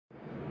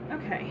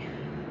Okay,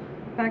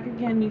 back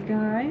again, you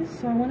guys.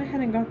 So I went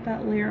ahead and got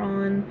that layer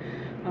on,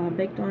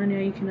 baked on. Now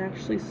you can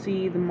actually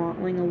see the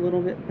mottling a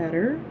little bit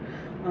better.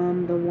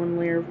 The one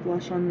layer of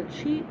blush on the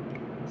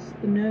cheeks,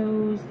 the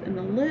nose, and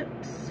the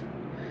lips,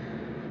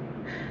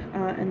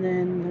 and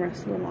then the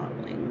rest of the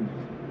mottling.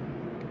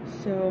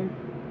 So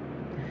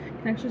you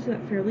can actually see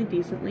that fairly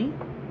decently.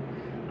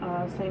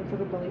 Same for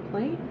the belly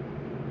plate.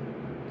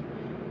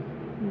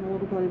 And the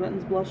little belly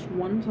button's blushed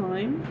one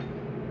time.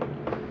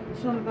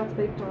 So now that that's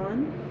baked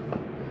on,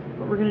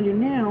 what we're going to do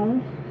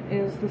now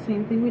is the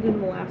same thing we did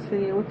in the last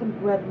video with the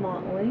red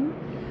mottling.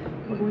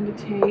 We're going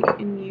to take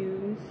and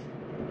use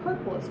the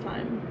purple this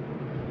time.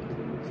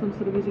 So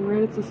instead of using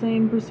red, it's the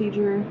same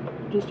procedure,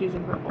 just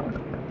using purple.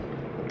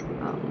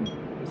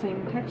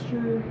 Same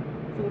texture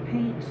for the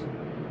paint,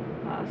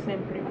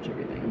 same pretty much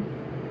everything.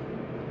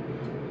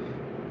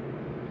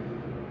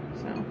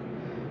 So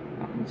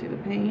you can see the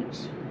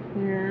paint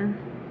there,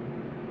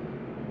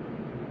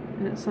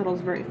 and it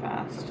settles very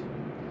fast.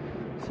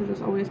 So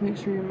just always make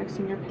sure you're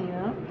mixing your paint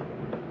up.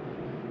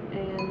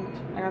 And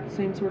I got the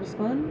same sort of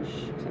sponge,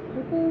 except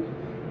purple.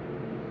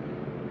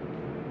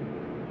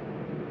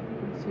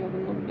 See all the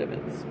little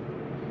divots.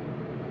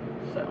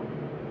 So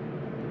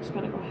I'm just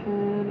gonna go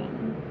ahead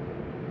and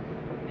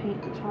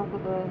paint the top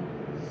of the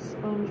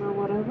sponge or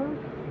whatever.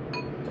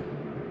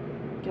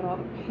 Get all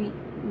the paint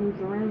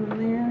moved around in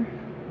there,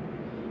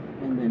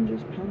 and then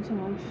just pounce it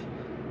off.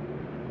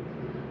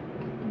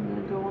 I'm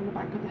gonna go on the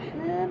back of the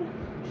head,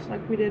 just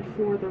like we did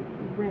for the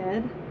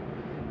red.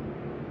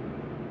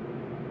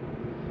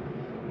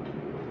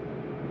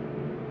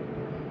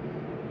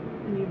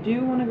 And you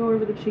do want to go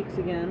over the cheeks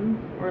again,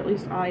 or at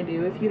least I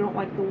do. If you don't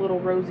like the little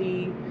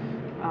rosy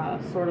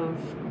sort of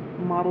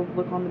mottled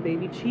look on the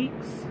baby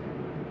cheeks,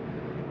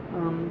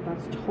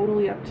 that's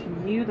totally up to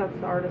you. That's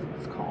the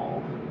artist's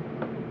call.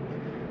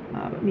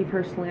 But me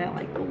personally, I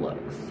like the look,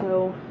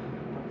 so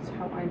that's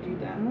how I do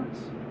that.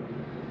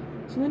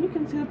 So then you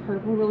can see the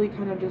purple really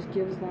kind of just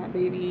gives that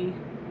baby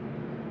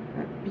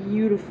that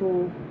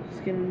beautiful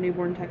skin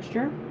newborn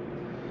texture.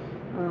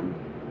 Go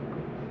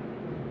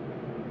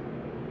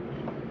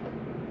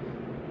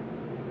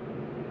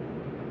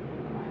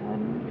ahead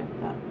and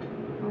get that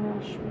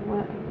brush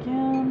wet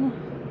again.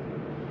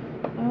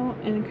 Oh,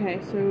 and okay,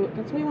 so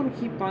that's why you want to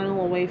keep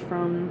vinyl away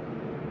from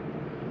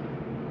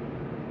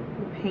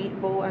the paint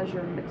bowl as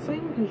you're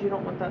mixing, because you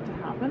don't want that to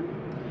happen.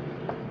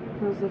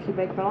 Because if you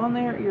bake that on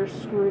there, you're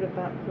screwed at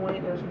that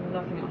point. There's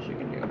nothing else you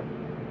can do.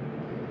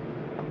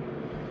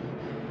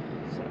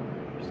 So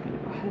I'm just going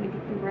to go ahead and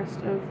get the rest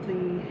of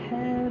the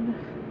head.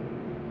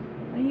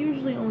 I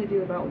usually only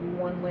do about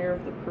one layer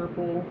of the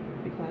purple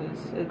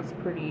because it's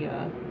pretty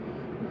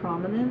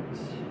prominent.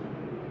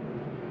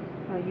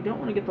 You don't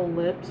want to get the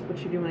lips, but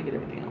you do want to get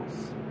everything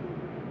else.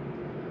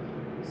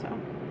 So,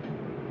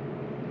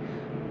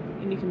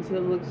 and you can see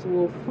it looks a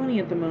little funny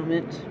at the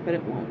moment, but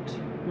it won't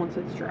once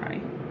it's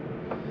dry.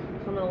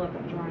 So I'm going to let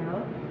that dry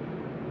up.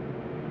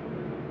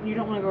 You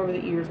don't want to go over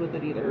the ears with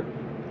it either,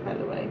 by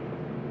the way.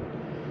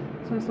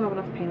 So I still have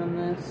enough paint on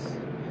this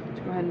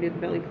to go ahead and do the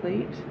belly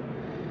plate.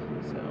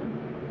 So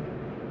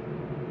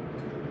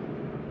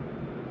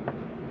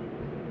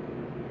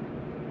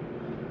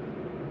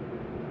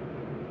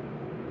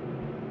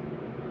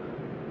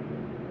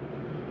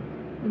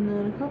and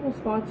then a couple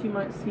spots you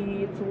might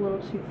see it's a little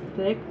too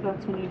thick.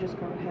 That's when you just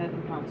go ahead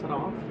and bounce it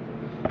off.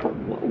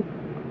 Whoa.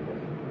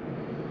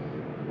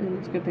 And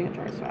it's a good thing it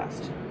dries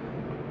fast. So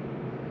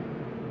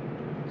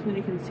then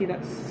you can see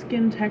that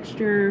skin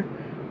texture,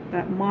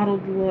 that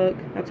mottled look.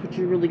 That's what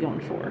you're really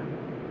going for.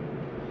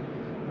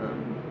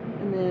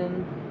 And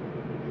then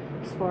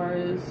as far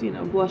as, you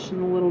know, blushing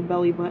the little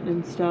belly button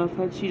and stuff,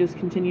 you just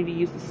continue to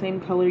use the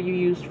same color you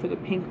used for the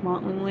pink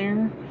mottling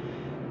layer.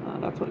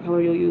 That's what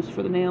color you'll use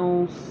for the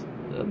nails,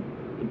 the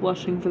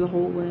blushing for the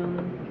whole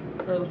limb,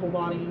 or the whole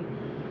body,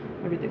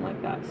 everything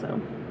like that. So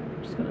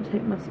I'm just going to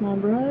take my small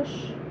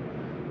brush,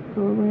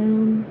 go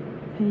around,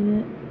 paint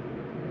it,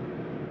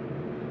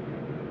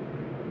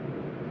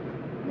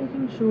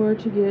 making sure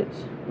to get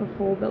the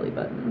whole belly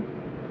button.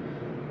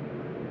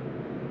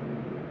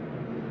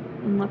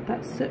 And let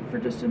that sit for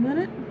just a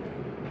minute.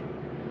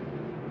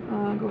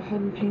 Go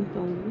ahead and paint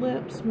the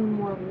lips one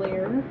more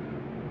layer.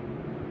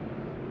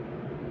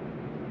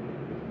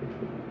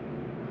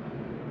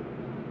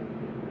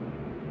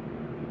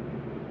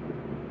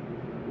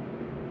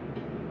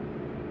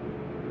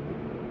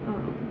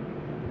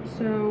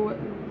 So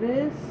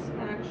this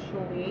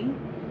actually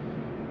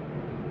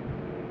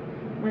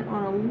went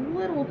on a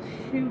little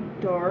too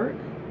dark.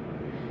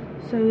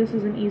 So this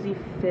is an easy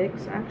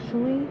fix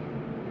actually.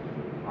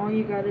 All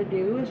you gotta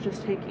do is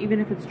just take, even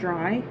if it's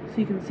dry, so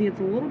you can see it's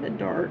a little bit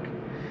dark,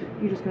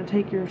 you're just gonna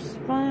take your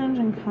sponge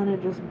and kind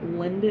of just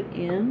blend it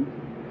in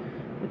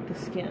with the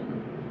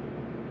skin.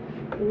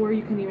 Or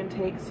you can even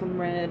take some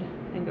red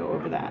and go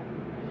over that,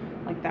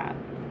 like that.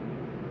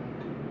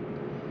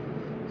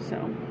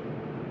 So,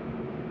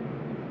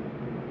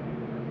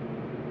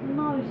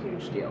 not a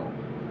huge deal.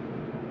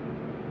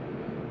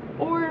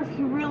 Or if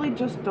you really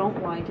just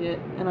don't like it,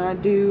 and I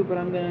do, but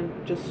I'm gonna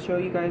just show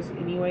you guys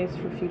anyways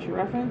for future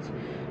reference,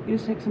 you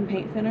just take some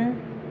paint thinner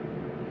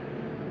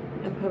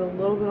and put a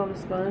little bit on the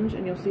sponge,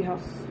 and you'll see how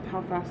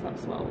fast that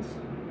swells.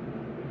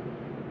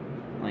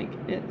 Like,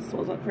 it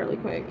swells up fairly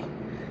quick. I'm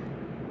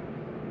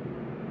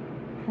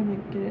trying to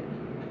get it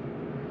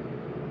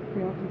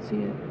where y'all can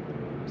see it.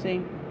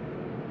 See?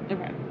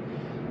 Okay.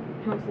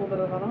 Pounce a little bit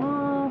of that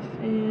off,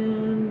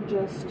 and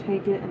just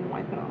take it and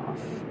wipe it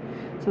off.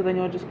 So then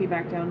you'll just be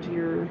back down to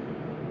your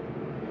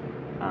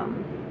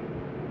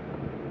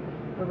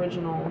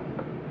original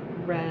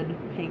red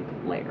pink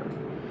layer.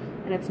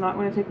 And it's not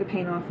going to take the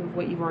paint off of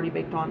what you've already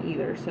baked on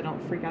either, so don't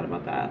freak out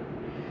about that.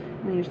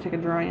 And then you just take a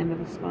dry end of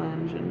the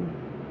sponge and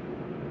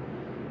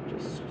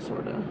just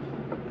sort of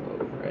go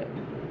over it.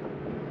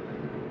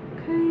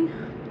 Okay,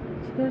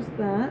 so there's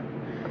that.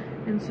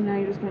 And so now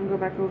you're just going to go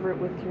back over it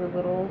with your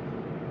little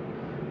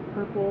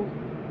purple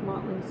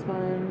mottling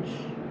sponge.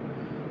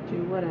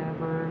 Do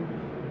whatever.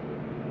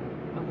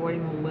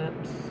 Avoiding the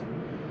lips.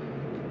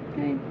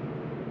 Okay,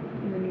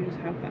 and then you just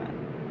have that.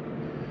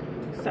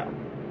 So,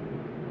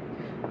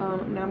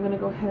 now I'm going to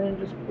go ahead and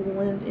just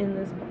blend in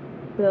this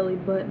belly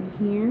button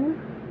here.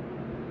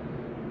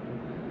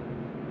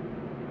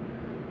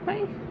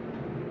 Okay.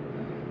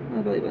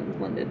 My belly button's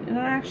blended. And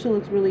it actually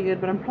looks really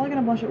good, but I'm probably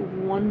going to blush it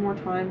one more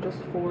time just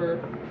for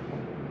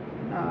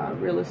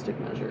realistic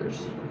measures.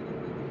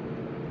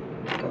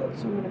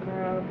 So I'm going to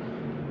grab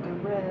my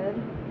red,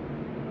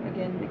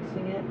 again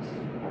mixing it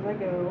as I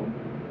go.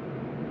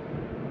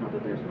 Not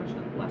that there's much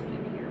left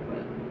in here,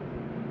 but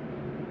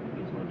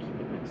I just want to keep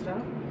it mixed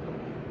up.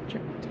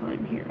 Check the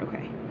time here,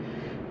 okay.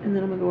 And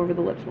then I'm going to go over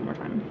the lips one more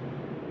time.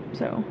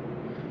 So,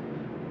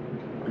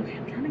 okay,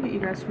 I'm trying to get you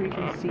guys where you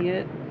can see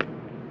it.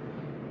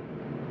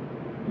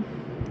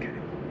 Okay.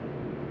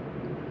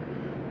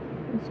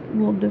 It's a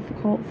little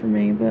difficult for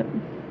me, but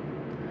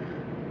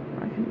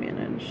I can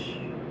manage.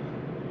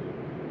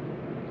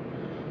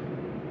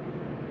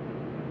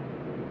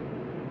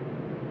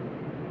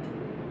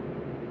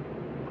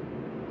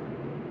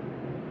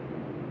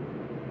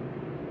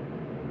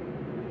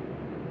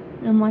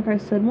 And like I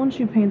said, once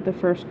you paint the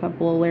first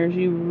couple of layers,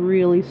 you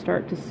really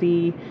start to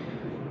see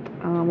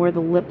where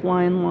the lip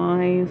line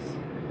lies.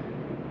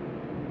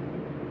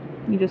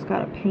 You just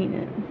gotta paint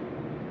it.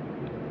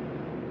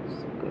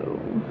 So go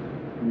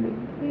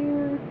right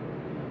there.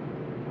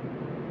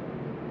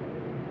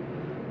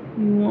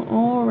 You want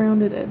all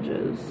rounded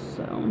edges,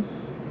 so.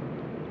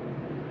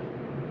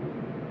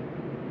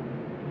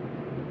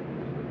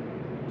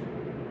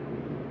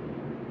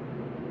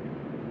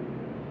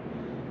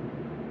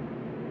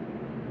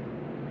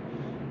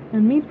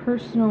 And me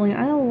personally,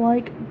 I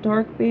like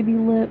dark baby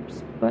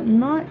lips, but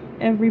not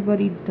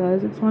everybody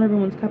does. It's not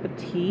everyone's cup of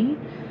tea.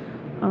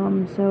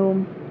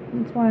 So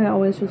that's why I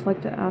always just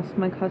like to ask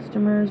my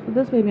customers. But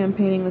this baby I'm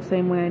painting the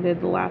same way I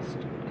did the last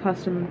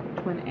custom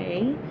twin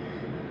A,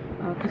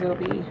 because it'll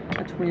be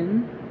a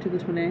twin to the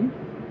twin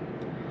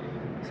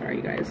A. Sorry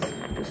you guys,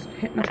 just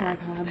hit my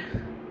tripod.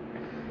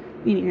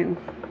 Anywho,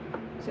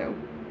 so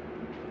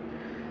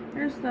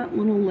there's that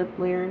little lip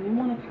layer, and you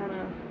want to kind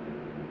of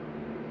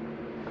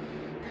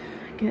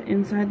get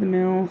inside the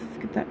mouth,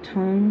 get that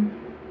tongue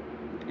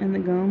and the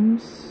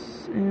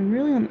gums, and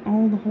really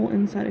on the whole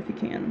inside if you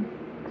can.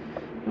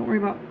 Don't worry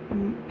about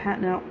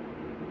patting out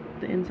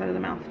the inside of the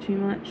mouth too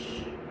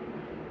much.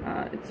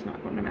 It's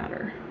not going to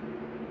matter.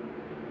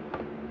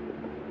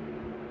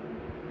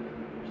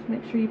 Just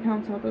make sure you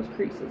pounce out those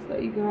creases though.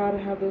 You gotta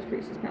have those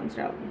creases pounced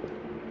out.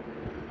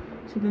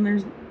 So then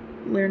there's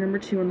layer number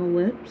 2 on the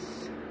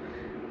lips.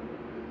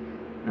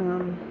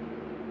 And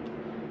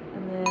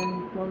then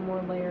one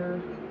more layer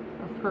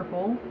of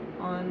purple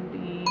on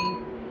the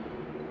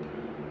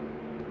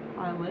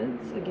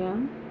eyelids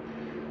again,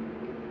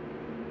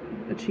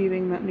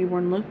 achieving that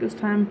newborn look. This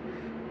time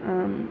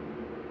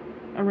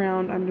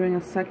around I'm doing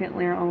a second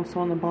layer also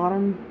on the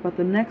bottom, but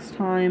the next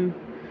time,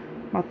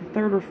 about the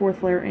 3rd or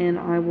 4th layer in,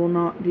 I will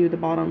not do the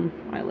bottom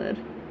eyelid.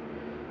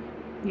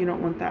 You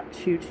don't want that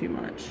too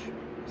much,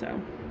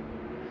 so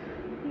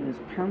you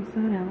just pounce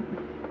that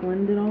out,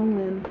 blend it all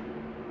in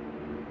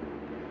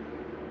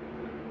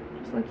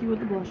just like you would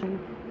the blushing.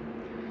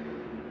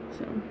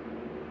 So,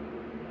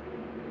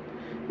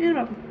 in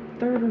about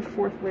the 3rd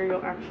or 4th layer,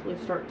 you'll actually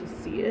start to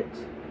see it.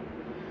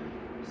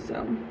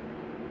 So,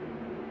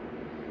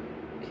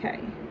 okay.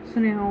 So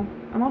now,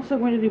 I'm also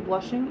going to do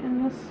blushing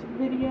in this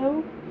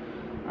video.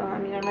 I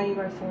mean, I know you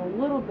guys saw a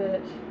little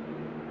bit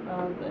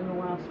in the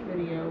last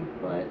video,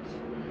 but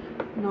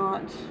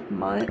not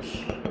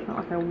much. Not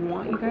like I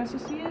want you guys to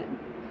see it.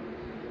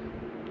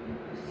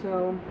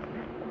 So,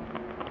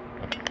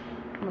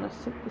 I'm going to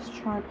set this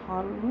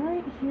tripod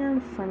right here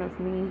in front of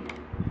me.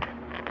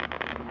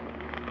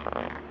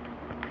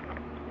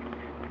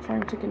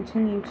 Trying to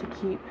continue to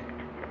keep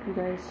you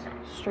guys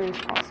straight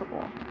as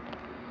possible.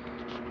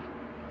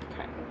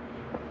 Okay.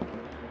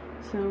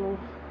 So,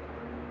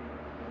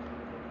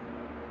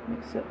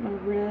 up my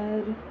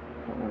red,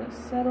 don't let it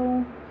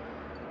settle,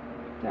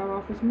 down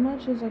off as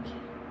much as I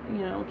you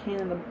know, can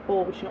in the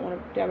bowl, but you don't want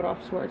to dab it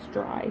off so where it's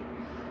dry.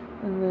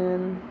 And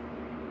then,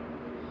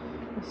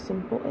 as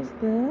simple as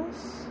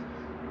this.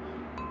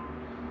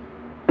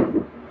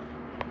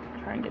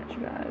 Try and get you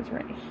guys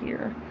right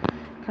here.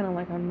 Kind of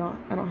like I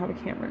don't have a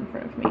camera in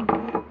front of me.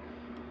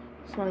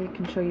 So I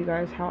can show you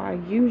guys how I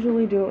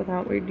usually do it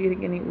without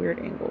getting any weird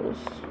angles.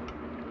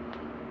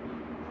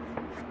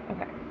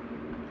 Okay.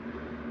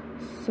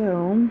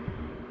 So,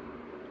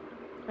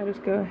 I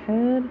just go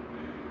ahead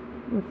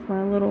with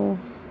my little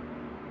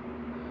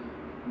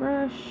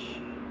brush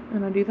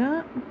and I do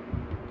that.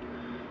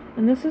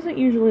 And this isn't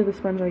usually the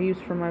sponge I use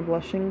for my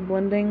blushing,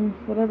 blending,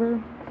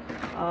 whatever.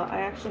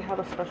 I actually have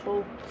a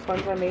special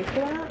sponge I made for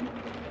that.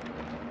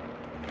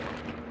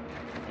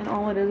 And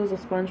all it is a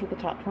sponge with the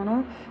top torn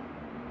off.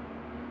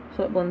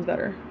 So it blends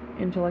better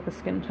into like a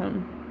skin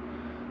tone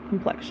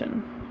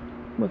complexion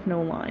with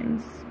no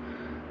lines.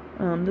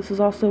 This is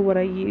also what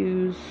I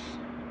use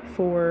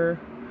for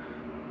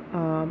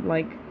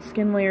like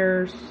skin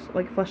layers,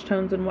 like flesh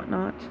tones and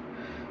whatnot.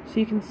 So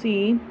you can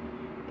see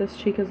this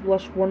cheek is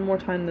blushed one more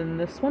time than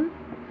this one,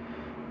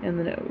 and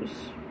the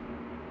nose.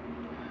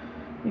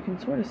 You can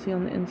sort of see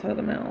on the inside of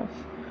the mouth.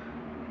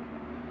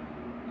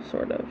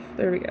 Sort of.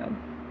 There we go.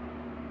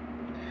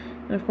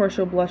 And of course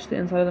you'll blush the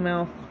inside of the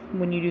mouth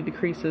when you do the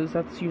creases.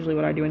 That's usually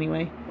what I do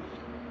anyway.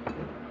 So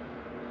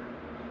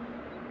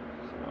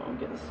I'll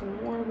get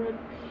some more red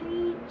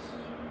paint.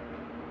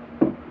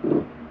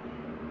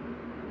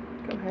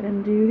 Go ahead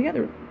and do the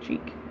other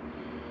cheek.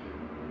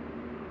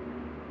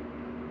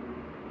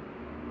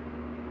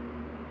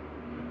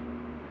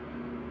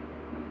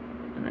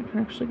 And I can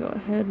actually go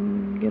ahead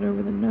and get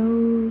over the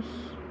nose.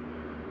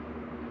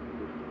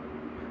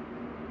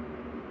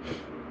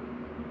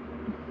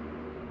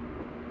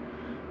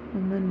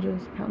 And then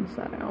just pounce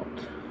that out.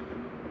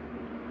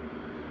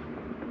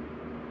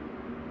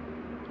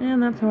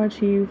 And that's how I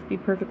achieve the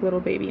perfect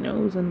little baby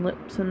nose and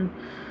lips and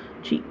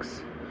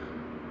cheeks.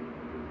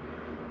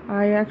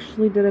 I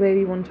actually did a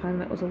baby one time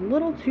that was a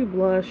little too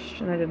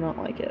blushed and I did not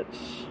like it.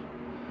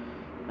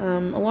 A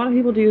lot of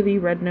people do the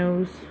red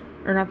nose,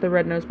 or not the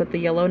red nose, but the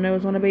yellow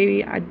nose on a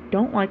baby. I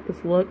don't like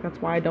this look, that's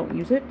why I don't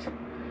use it.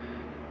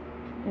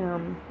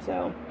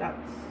 So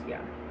that's,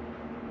 yeah.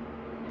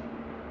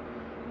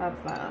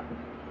 That's that.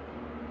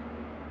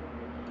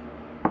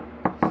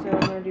 So I'm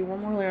going to do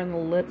one more layer on the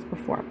lips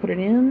before I put it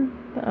in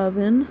the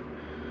oven.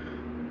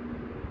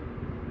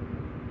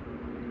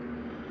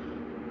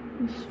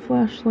 This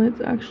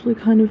flashlight's actually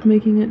kind of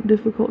making it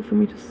difficult for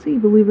me to see,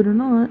 believe it or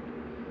not.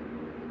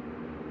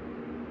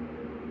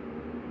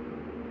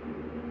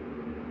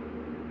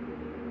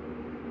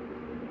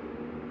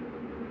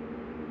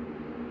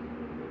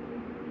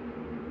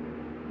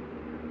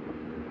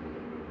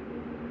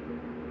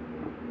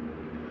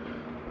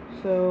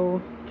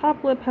 So,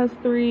 top lip has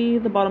 3,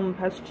 the bottom lip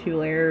has 2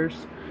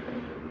 layers.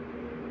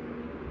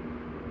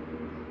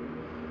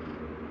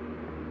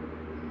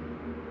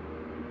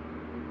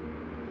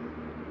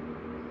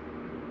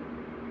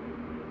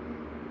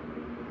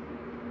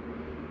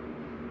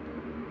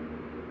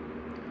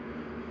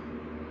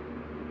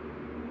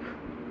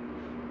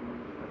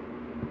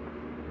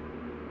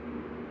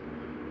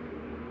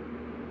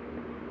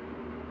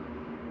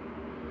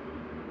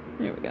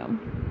 There we go.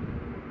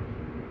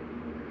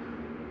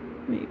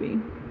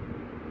 Maybe.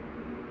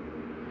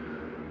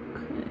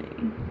 Okay.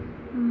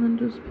 And then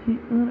just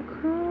paint that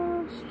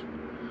across.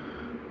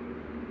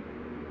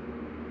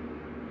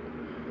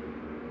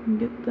 And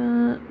get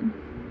that.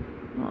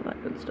 All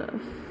that good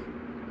stuff.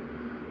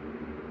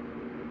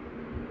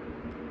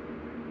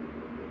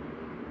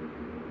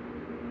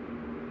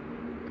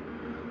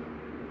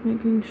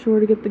 Making sure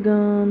to get the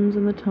gums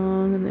and the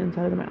tongue and the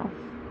inside of the mouth.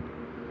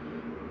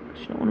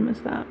 You don't want to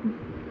miss that.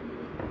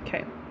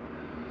 Okay.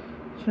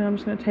 So now I'm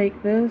just going to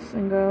take this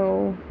and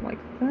go like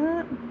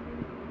that.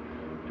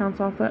 Pounce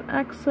off that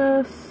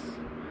excess.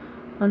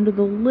 Under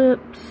the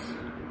lips.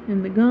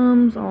 In the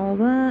gums. All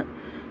that.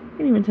 You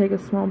can even take a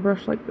small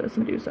brush like this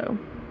and do so.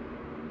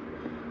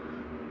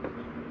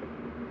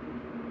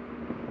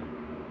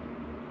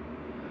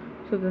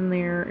 So then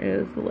there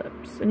is the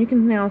lips. And you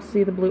can now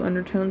see the blue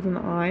undertones in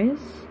the eyes.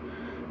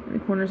 And the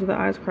corners of the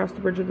eyes across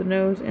the bridge of the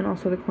nose. And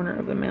also the corner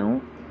of the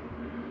mouth.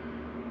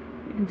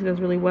 You can see those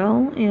really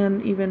well.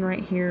 And even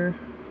right here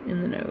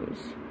in the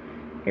nose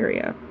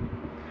area.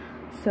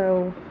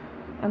 So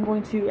I'm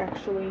going to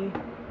actually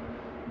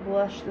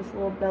blush this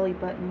little belly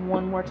button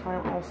one more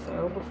time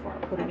also before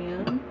I put it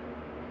in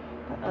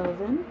the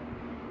oven.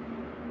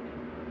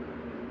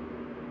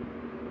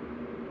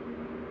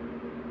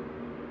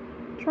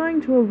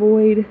 Trying to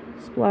avoid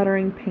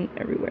splattering paint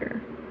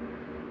everywhere,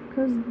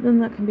 because then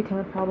that can become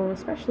a problem,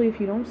 especially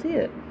if you don't see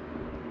it.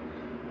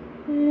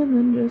 And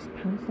then just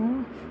pounce that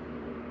off.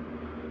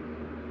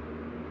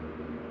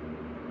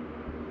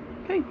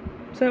 Okay,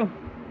 so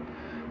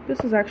this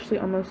is actually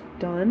almost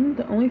done.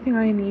 The only thing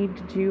I need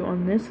to do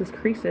on this is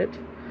crease it.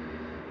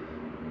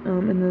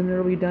 And then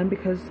it'll be done,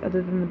 because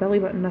other than the belly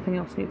button, nothing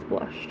else needs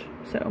blushed.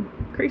 So,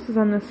 creases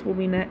on this will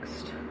be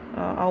next.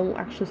 I'll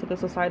actually set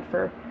this aside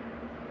for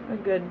a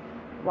good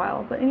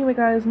while. But anyway,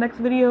 guys, next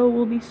video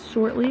will be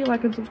shortly.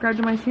 Like and subscribe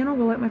to my channel.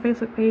 Go like my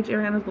Facebook page,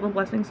 Arianna's Little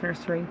Blessings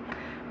Nursery.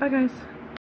 Bye, guys.